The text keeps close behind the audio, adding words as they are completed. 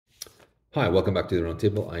Hi, welcome back to the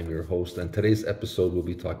Roundtable. I'm your host, and today's episode we'll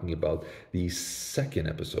be talking about the second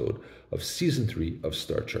episode of season 3 of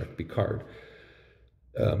Star Trek Picard.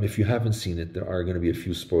 If you haven't seen it, there are going to be a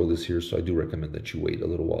few spoilers here, so I do recommend that you wait a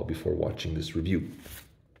little while before watching this review.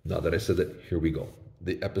 Now that I said that, here we go.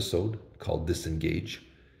 The episode, called Disengage,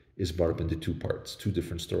 is brought up into two parts, two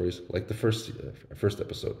different stories, like the first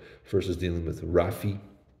episode. First is dealing with Raffi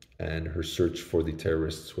and her search for the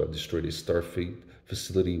terrorists who have destroyed a Starfleet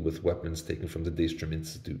facility with weapons taken from the Daystrom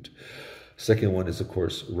Institute. Second one is, of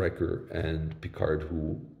course, Riker and Picard,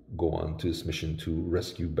 who go on to this mission to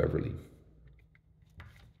rescue Beverly.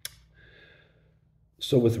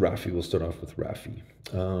 So with Raffi, we'll start off with Raffi.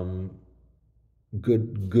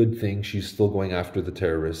 Good thing. She's still going after the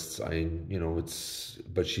terrorists.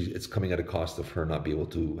 It's coming at a cost of her not be able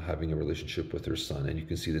to having a relationship with her son, and you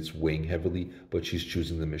can see that's weighing heavily. But she's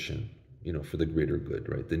choosing the mission, for the greater good,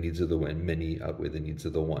 right? The needs of the many outweigh the needs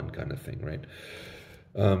of the one, kind of thing, right?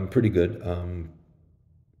 Pretty good.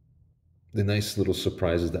 The nice little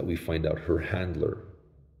surprise is that we find out her handler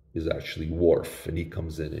is actually Worf, and he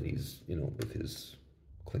comes in and he's with his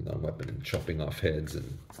Klingon weapon and chopping off heads,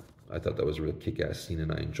 and I thought that was a real kick-ass scene,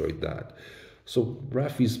 and I enjoyed that. So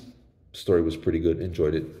Raffi's story was pretty good.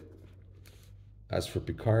 Enjoyed it. As for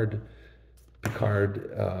Picard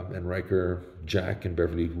and Riker, Jack and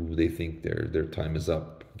Beverly, who they think their time is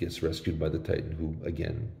up, gets rescued by the Titan, who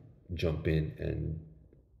again jump in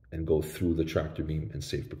and go through the tractor beam and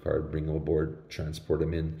save Picard, bring him aboard, transport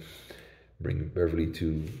him in, bring Beverly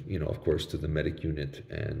to of course to the medic unit,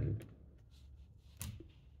 and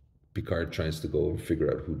Picard tries to go and figure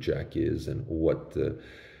out who Jack is and what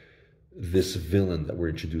this villain that we're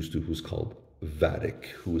introduced to, who's called Vadic,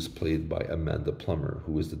 who is played by Amanda Plummer,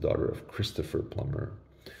 who is the daughter of Christopher Plummer,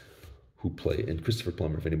 and Christopher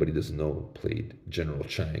Plummer, if anybody doesn't know, played General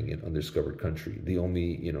Chang in Undiscovered Country. The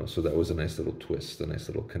only, so that was a nice little twist, a nice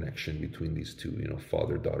little connection between these two,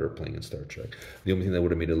 father-daughter playing in Star Trek. The only thing that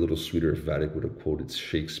would have made it a little sweeter if Vadic would have quoted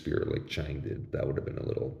Shakespeare like Chang did. That would have been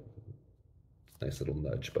a nice little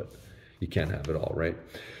nudge, but you can't have it all, right?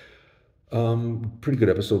 Pretty good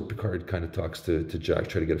episode. Picard kind of talks to Jack,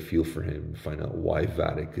 try to get a feel for him, find out why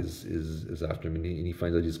Vadic is after him, and he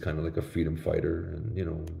finds out he's kind of like a freedom fighter, and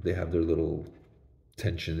they have their little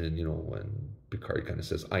tension, and when Picard kind of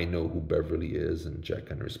says, "I know who Beverly is," and Jack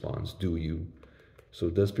kind of responds, "Do you?" So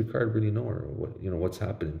does Picard really know her? What's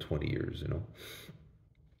happened in 20 years?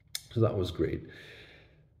 So that was great.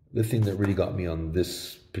 The thing that really got me on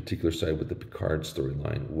this particular side with the Picard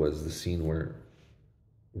storyline was the scene where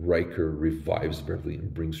Riker revives Beverly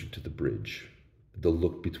and brings her to the bridge. The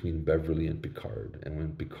look between Beverly and Picard, and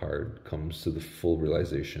when Picard comes to the full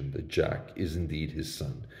realization that Jack is indeed his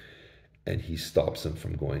son, and he stops him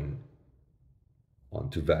from going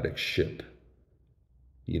onto Vadic's ship.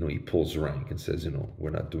 He pulls rank and says, "We're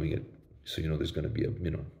not doing it. So there's going to be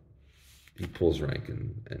he pulls rank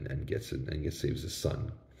and gets it and saves his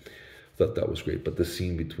son." Thought that was great. But the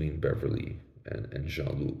scene between Beverly and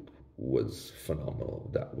Jean-Luc was phenomenal.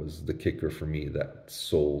 That was the kicker for me, that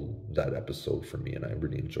sold that episode for me, and I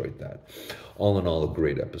really enjoyed that. All in all, a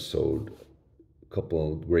great episode. A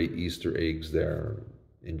couple of great Easter eggs there.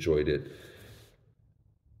 Enjoyed it.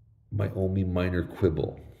 My only minor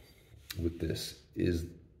quibble with this is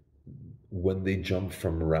when they jump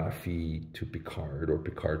from Raffi to Picard, or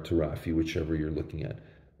Picard to Raffi, whichever you're looking at,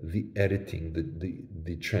 the editing,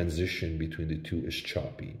 the transition between the two is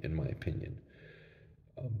choppy, in my opinion.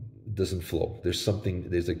 It doesn't flow. There's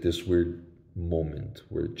like this weird moment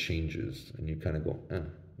where it changes, and you kind of go,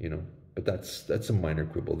 But that's a minor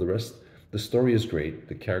quibble. The rest, the story is great.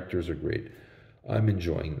 The characters are great. I'm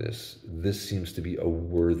enjoying this. This seems to be a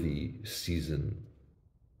worthy season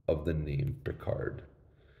of the name Picard.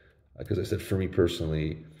 Because I said, for me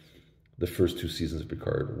personally, the first two seasons of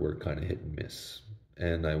Picard were kind of hit and miss.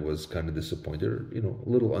 And I was kind of disappointed, or, a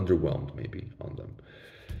little underwhelmed maybe on them.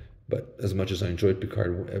 But as much as I enjoyed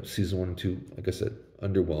Picard season 1 and 2, like I said,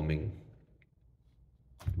 underwhelming.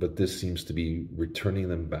 But this seems to be returning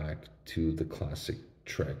them back to the classic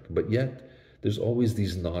Trek. But yet, there's always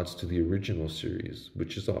these nods to the original series,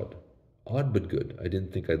 which is odd. Odd but good. I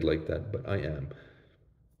didn't think I'd like that, but I am.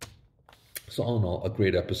 So all in all, a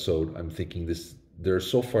great episode. I'm thinking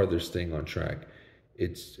so far they're staying on track.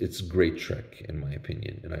 It's great Trek, in my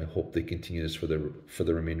opinion, and I hope they continue this for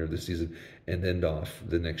the remainder of the season and end off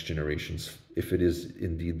the Next Generations, if it is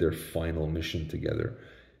indeed their final mission together.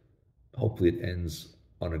 Hopefully it ends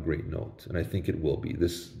on a great note, and I think it will be.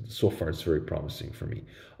 This, so far, it's very promising for me.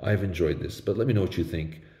 I've enjoyed this, but let me know what you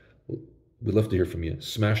think. We'd love to hear from you.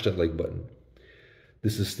 Smash that like button.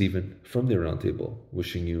 This is Stephen from the Roundtable,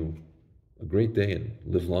 wishing you a great day and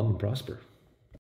live long and prosper.